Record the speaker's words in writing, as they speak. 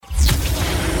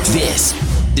This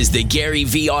is the Gary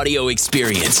V audio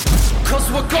experience.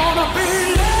 Cause we're gonna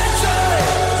be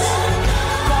legends.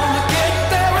 Gonna get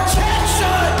their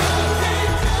attention.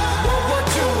 What we're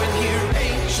doing here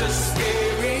ain't just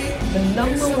scary. The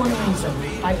number one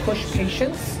reason I push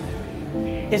patience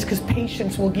is because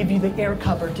patience will give you the air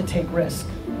cover to take risk.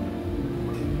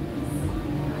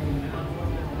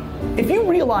 If you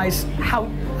realize how,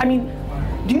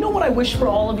 do you know what I wish for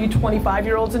all of you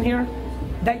 25-year-olds in here?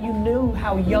 That you knew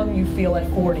how young you feel at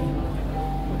 40.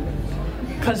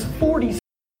 Because 40's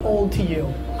old to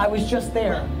you. I was just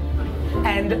there.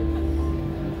 And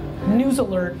news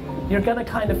alert, you're gonna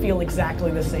kind of feel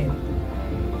exactly the same.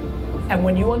 And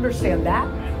when you understand that,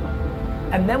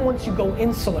 and then once you go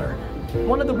insular,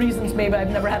 one of the reasons maybe I've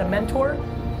never had a mentor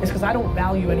is because I don't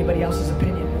value anybody else's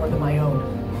opinion more than my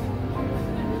own.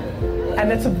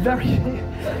 And it's a very,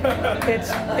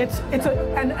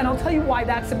 and I'll tell you why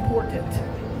that's important.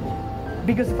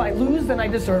 Because if I lose, then I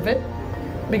deserve it.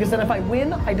 Because then if I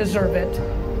win, I deserve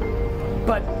it.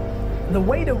 But the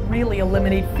way to really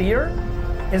eliminate fear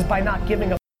is by not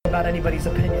giving a about anybody's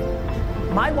opinion.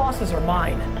 My losses are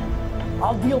mine.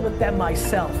 I'll deal with them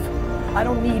myself. I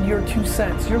don't need your 2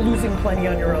 cents. You're losing plenty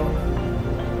on your own.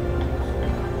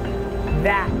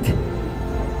 That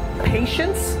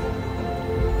patience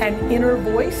and inner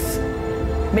voice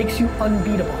makes you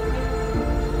unbeatable.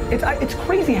 It's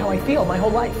crazy how I feel my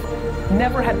whole life.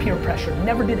 Never had peer pressure,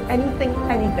 never did anything,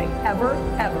 ever,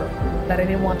 that I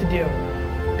didn't want to do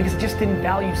because I just didn't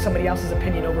value somebody else's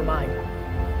opinion over mine.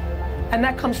 And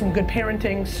that comes from good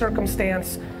parenting,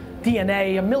 circumstance,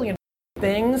 DNA, a million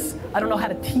things. I don't know how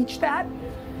to teach that.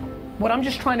 What I'm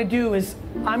just trying to do is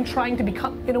I'm trying to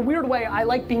become, in a weird way, I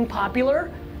like being popular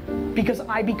because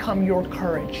I become your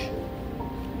courage.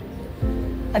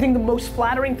 I think the most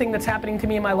flattering thing that's happening to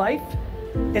me in my life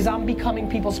is I'm becoming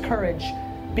people's courage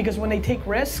because when they take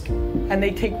risk and they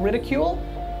take ridicule,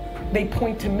 they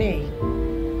point to me.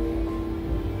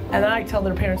 And then I tell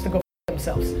their parents to go f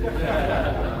themselves.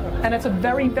 And it's a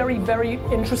very, very, very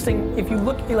interesting, if you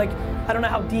look, like, I don't know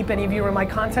how deep any of you are in my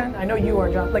content. I know you are,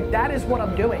 John. Like, that is what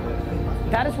I'm doing.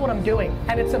 That is what I'm doing.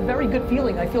 And it's a very good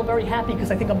feeling. I feel very happy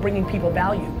because I think I'm bringing people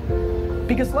value.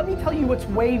 Because let me tell you what's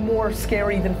way more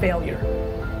scary than failure.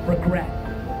 Regret.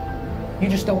 You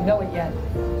just don't know it yet.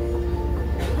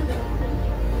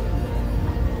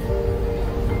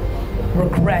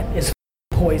 Regret is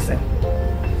poison.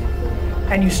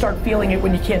 And you start feeling it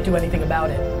when you can't do anything about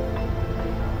it.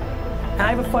 And I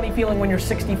have a funny feeling when you're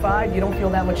 65, you don't feel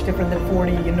that much different than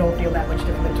 40, you don't feel that much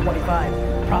different than 25.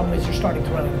 The problem is you're starting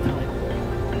to run out of time.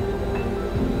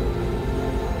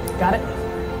 Got it?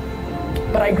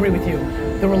 But I agree with you.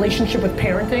 The relationship with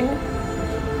parenting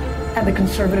and the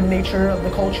conservative nature of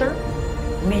the culture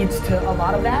leads to a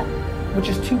lot of that, which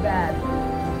is too bad.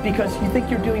 Because you think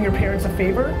you're doing your parents a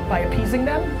favor by appeasing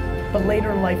them, but later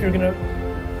in life you're gonna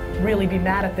really be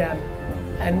mad at them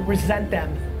and resent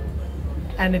them,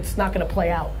 and it's not gonna play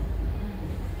out.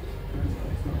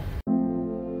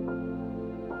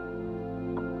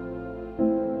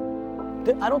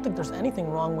 I don't think there's anything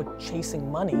wrong with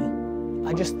chasing money.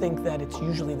 I just think that it's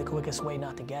usually the quickest way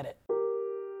not to get it.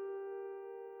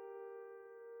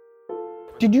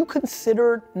 Did you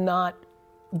consider not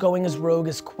going as rogue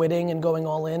as quitting and going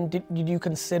all in? Did you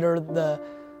consider the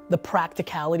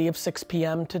practicality of 6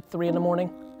 p.m. to 3 in the morning?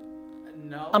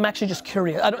 No. I'm actually just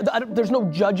curious. There's no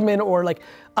judgment or like,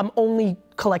 I'm only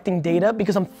collecting data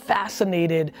because I'm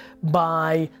fascinated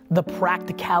by the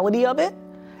practicality of it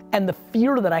and the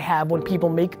fear that I have when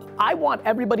people I want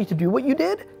everybody to do what you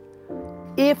did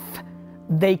if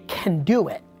they can do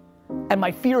it. And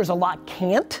my fear is a lot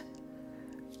can't.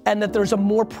 And that there's a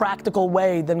more practical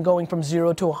way than going from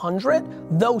 0 to 100,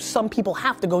 though some people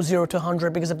have to go 0 to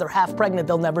 100 because if they're half pregnant,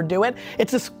 they'll never do it.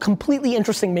 It's this completely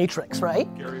interesting matrix,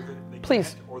 right? Gary, they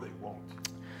Please. can't or they won't.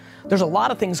 There's a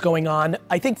lot of things going on.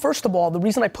 I think first of all, the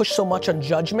reason I push so much on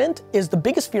judgment is the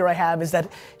biggest fear I have is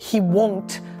that he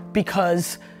won't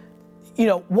because, you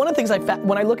know, one of the things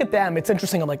when I look at them, it's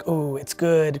interesting, I'm like, oh, it's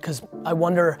good, because I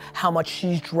wonder how much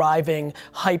she's driving,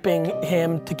 hyping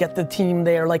him to get the team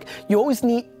there. Like, you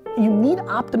need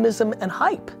optimism and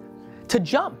hype to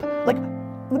jump. Like,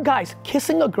 guys,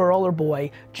 kissing a girl or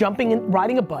boy, jumping in,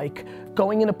 riding a bike,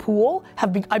 going in a pool,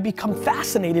 I've become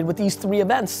fascinated with these 3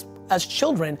 events as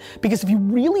children, because if you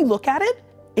really look at it,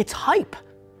 it's hype.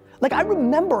 Like, I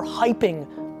remember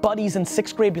hyping buddies in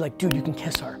 6th grade, be like, dude, you can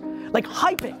kiss her. Like,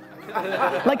 hyping.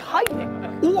 Like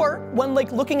hyping. Or when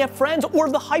like looking at friends, or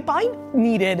the hype I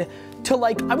needed to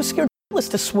like, I was scared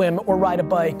to swim or ride a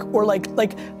bike, or like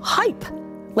hype,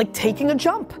 like taking a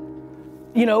jump.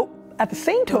 You know, at the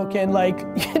same token, like,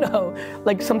 you know,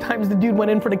 like sometimes the dude went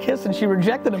in for the kiss and she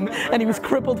rejected him and he was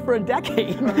crippled for a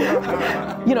decade.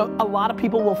 You know, a lot of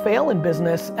people will fail in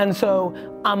business, and so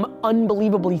I'm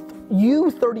unbelievably,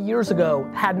 you 30 years ago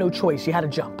had no choice, you had to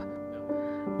jump.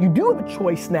 You do have a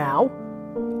choice now,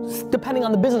 depending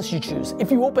on the business you choose. If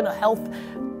you open a health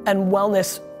and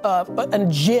wellness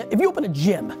and gym, if you open a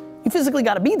gym, you physically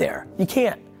gotta be there, you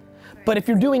can't. But if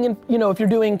you're doing, you know, if you're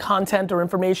doing content or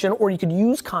information, or you could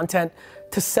use content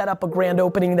to set up a grand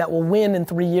opening that will win in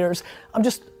 3 years,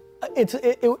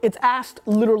 it's asked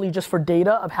literally just for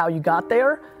data of how you got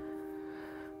there.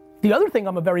 The other thing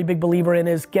I'm a very big believer in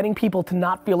is getting people to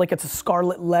not feel like it's a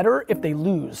scarlet letter if they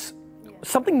lose.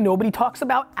 Something nobody talks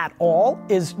about at all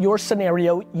is your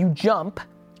scenario, you jump,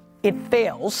 it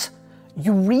fails,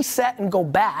 you reset and go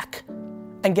back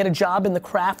and get a job in the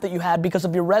craft that you had because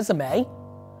of your resume,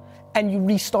 and you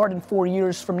restart in 4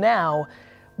 years from now.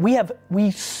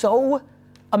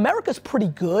 America's pretty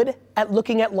good at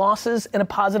looking at losses in a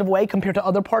positive way compared to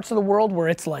other parts of the world where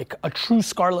it's like a true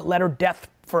scarlet letter, death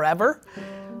forever.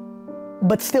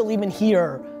 But still, even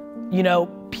here, you know,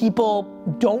 people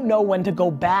don't know when to go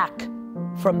back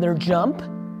from their jump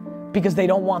because they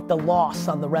don't want the loss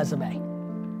on the resume.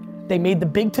 They made the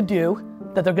big to-do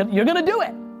that you're gonna do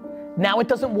it. Now it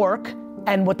doesn't work,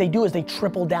 and what they do is they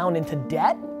triple down into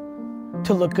debt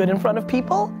to look good in front of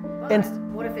people. But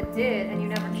what if it did and you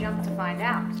never jumped to find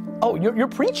out? Oh, you're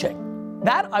preaching.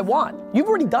 That I want. You've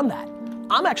already done that.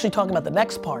 I'm actually talking about the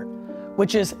next part,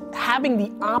 which is having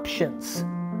the options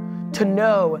to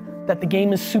know that the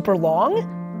game is super long,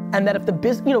 and that if the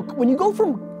business, you know, when you go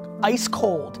from ice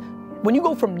cold, when you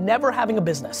go from never having a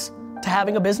business to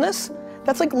having a business,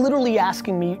 that's like literally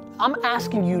asking me, I'm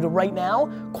asking you to right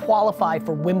now qualify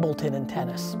for Wimbledon in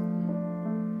tennis.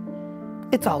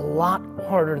 It's a lot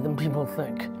harder than people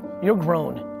think. You're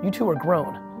grown. You two are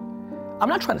grown. I'm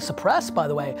not trying to suppress, by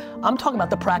the way. I'm talking about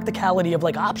the practicality of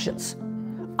like options.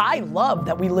 I love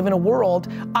that we live in a world,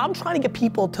 I'm trying to get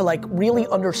people to like really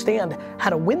understand how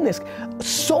to win this.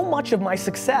 So much of my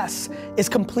success is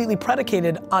completely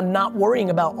predicated on not worrying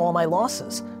about all my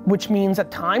losses, which means at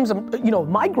times, you know,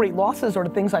 my great losses are the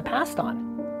things I passed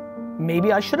on.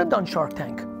 Maybe I should have done Shark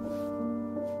Tank.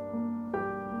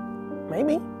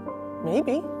 Maybe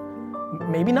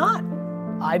not.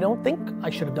 I don't think I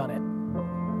should have done it.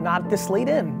 Not this late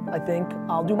in. I think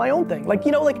I'll do my own thing. Like,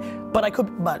 you know, like, but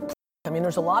I mean,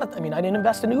 there's a lot of, I mean, I didn't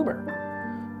invest in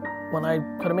Uber when I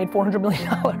could have made $400 million.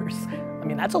 I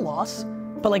mean, that's a loss.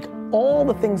 But like, all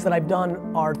the things that I've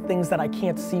done are things that I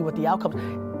can't see what the outcomes.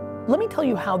 Let me tell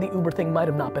you how the Uber thing might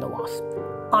have not been a loss.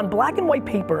 On black and white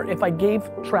paper, if I gave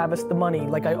Travis the money,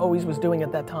 like I always was doing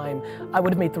at that time, I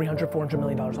would have made $300, $400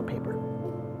 million on paper.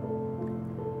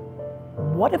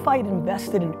 What if I had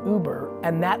invested in Uber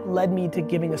and that led me to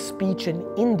giving a speech in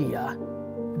India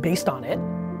based on it,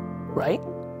 right?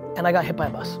 And I got hit by a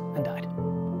bus and died.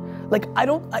 Like,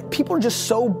 people are just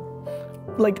so,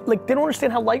 like they don't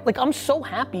understand how life, like I'm so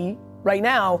happy right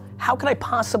now, how could I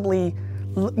possibly,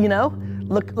 you know,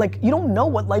 look, like you don't know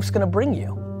what life's gonna bring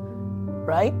you,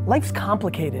 right? Life's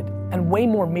complicated and way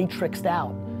more matrixed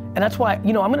out. And that's why,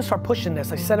 you know, I'm gonna start pushing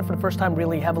this. I said it for the first time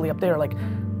really heavily up there, like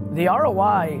the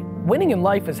ROI, winning in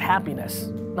life is happiness,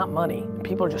 not money.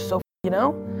 People are just so, you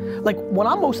know? Like what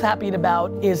I'm most happy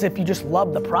about is if you just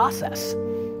love the process.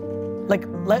 Like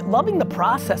loving the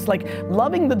process, like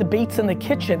loving the debates in the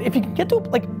kitchen. If you can get to,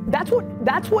 like, that's what.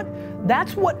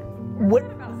 What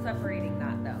about separating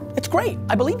that though? It's great,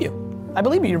 I believe you.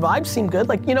 Your vibes seem good.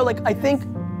 Like, you know, like I think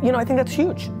that's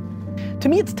huge. To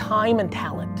me, it's time and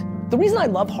talent. The reason I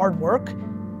love hard work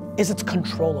is it's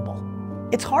controllable.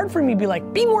 It's hard for me to be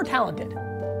like, be more talented.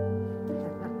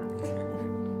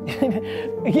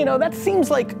 You know, that seems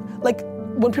like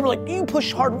when people are like, you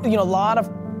push hard, you know, a lot of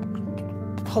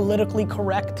politically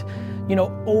correct, you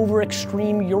know, over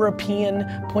extreme European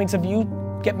points of view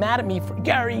get mad at me for,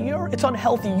 Gary, it's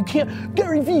unhealthy. You can't,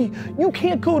 Gary V, you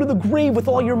can't go to the grave with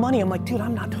all your money. I'm like, dude,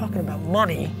 I'm not talking about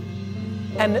money.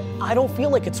 And I don't feel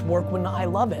like it's work when I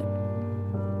love it.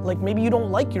 Like maybe you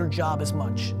don't like your job as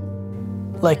much.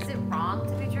 Like, is it wrong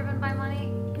to be driven by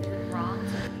money? Is it wrong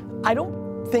to... I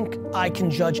don't think I can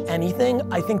judge anything.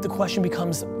 I think the question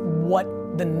becomes what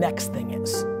the next thing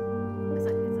is.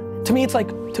 To me, it's like,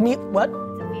 what?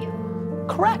 It's a vehicle.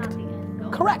 Correct.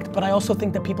 Correct, but I also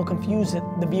think that people confuse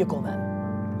the vehicle then.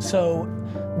 So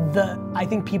I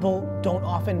think people don't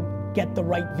often get the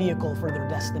right vehicle for their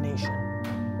destination.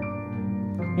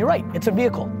 You're right, it's a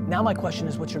vehicle. Now my question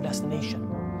is, what's your destination?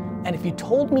 And if you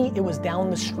told me it was down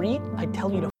the street, I'd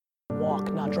tell you to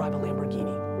walk, not drive a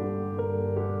Lamborghini.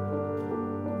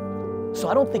 So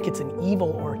I don't think it's an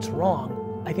evil or it's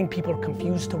wrong. I think people are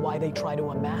confused to why they try to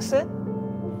amass it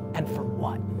and for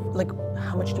what. Like,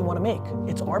 how much do you want to make?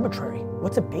 It's arbitrary.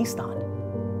 What's it based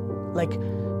on? Like,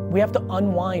 we have to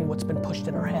unwind what's been pushed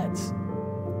in our heads.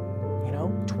 You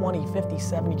know, 20, 50,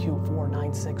 72, 4,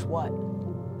 9, 6, what?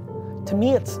 To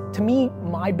me,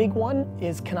 my big one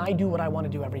is, can I do what I want to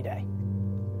do every day?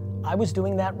 I was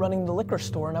doing that running the liquor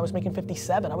store and I was making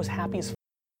 57. I was happy as f.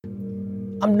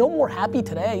 I'm no more happy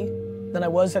today than I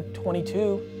was at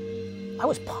 22. I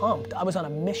was pumped. I was on a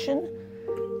mission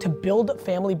to build a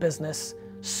family business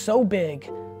so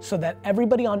big so that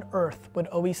everybody on earth would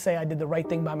always say I did the right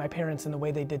thing by my parents in the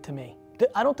way they did to me.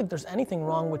 I don't think there's anything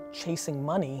wrong with chasing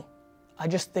money. I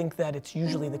just think that it's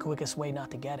usually the quickest way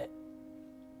not to get it.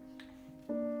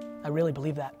 I really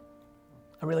believe that.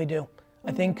 I really do.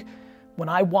 I think when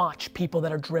I watch people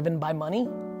that are driven by money,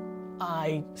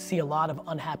 I see a lot of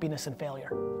unhappiness and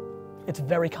failure. It's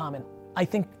very common. I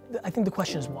think the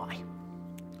question is why?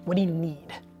 What do you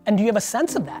need? And do you have a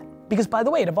sense of that? Because by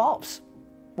the way, it evolves.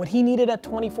 What he needed at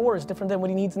 24 is different than what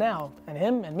he needs now. And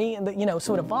him and me, and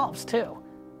so it evolves too.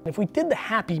 If we did the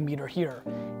happy meter here,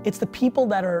 it's the people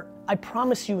that are, I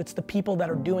promise you, it's the people that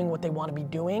are doing what they want to be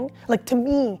doing. Like to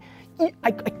me,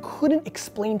 I couldn't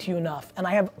explain to you enough, and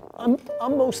I have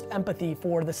utmost empathy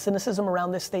for the cynicism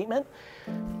around this statement.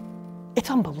 It's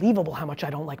unbelievable how much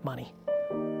I don't like money.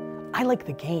 I like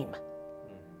the game.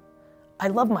 I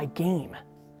love my game.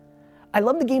 I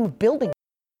love the game of building.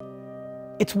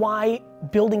 It's why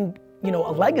building, a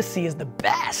legacy is the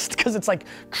best, because it's like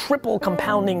triple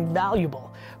compounding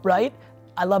valuable, right?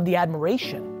 I love the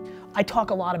admiration. I talk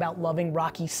a lot about loving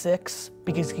Rocky VI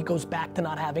because he goes back to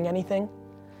not having anything.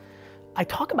 I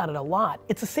talk about it a lot.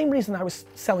 It's the same reason I was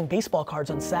selling baseball cards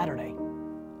on Saturday.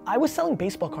 I was selling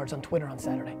baseball cards on Twitter on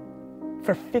Saturday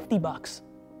for $50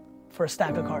 for a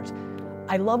stack of cards.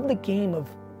 I love the game of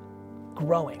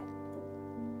growing.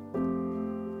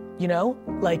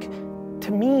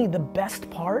 To me, the best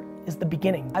part is the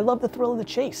beginning. I love the thrill of the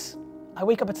chase. I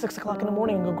wake up at 6 o'clock in the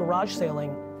morning and go garage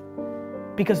sailing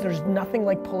because there's nothing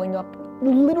like pulling up.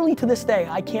 Literally to this day,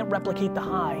 I can't replicate the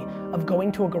high of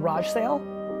going to a garage sale,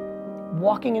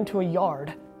 walking into a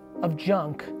yard of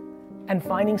junk and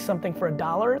finding something for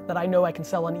 $1 that I know I can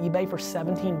sell on eBay for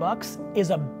 17 bucks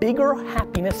is a bigger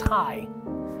happiness high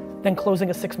than closing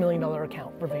a $6 million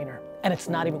account for Vayner. And it's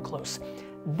not even close.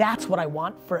 That's what I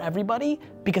want for everybody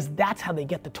because that's how they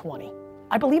get to 20.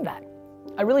 I believe that.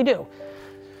 I really do.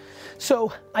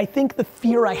 So I think the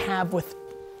fear I have with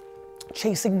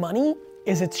chasing money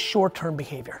is its short-term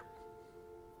behavior.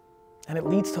 And it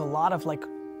leads to a lot of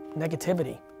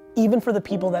negativity, even for the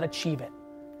people that achieve it.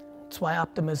 It's why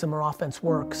optimism or offense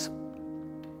works.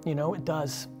 It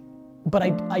does. But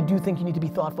I do think you need to be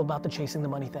thoughtful about the chasing the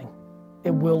money thing.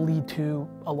 It will lead to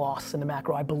a loss in the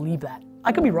macro. I believe that.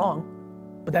 I could be wrong,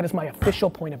 but that is my official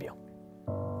point of view.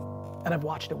 And I've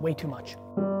watched it way too much.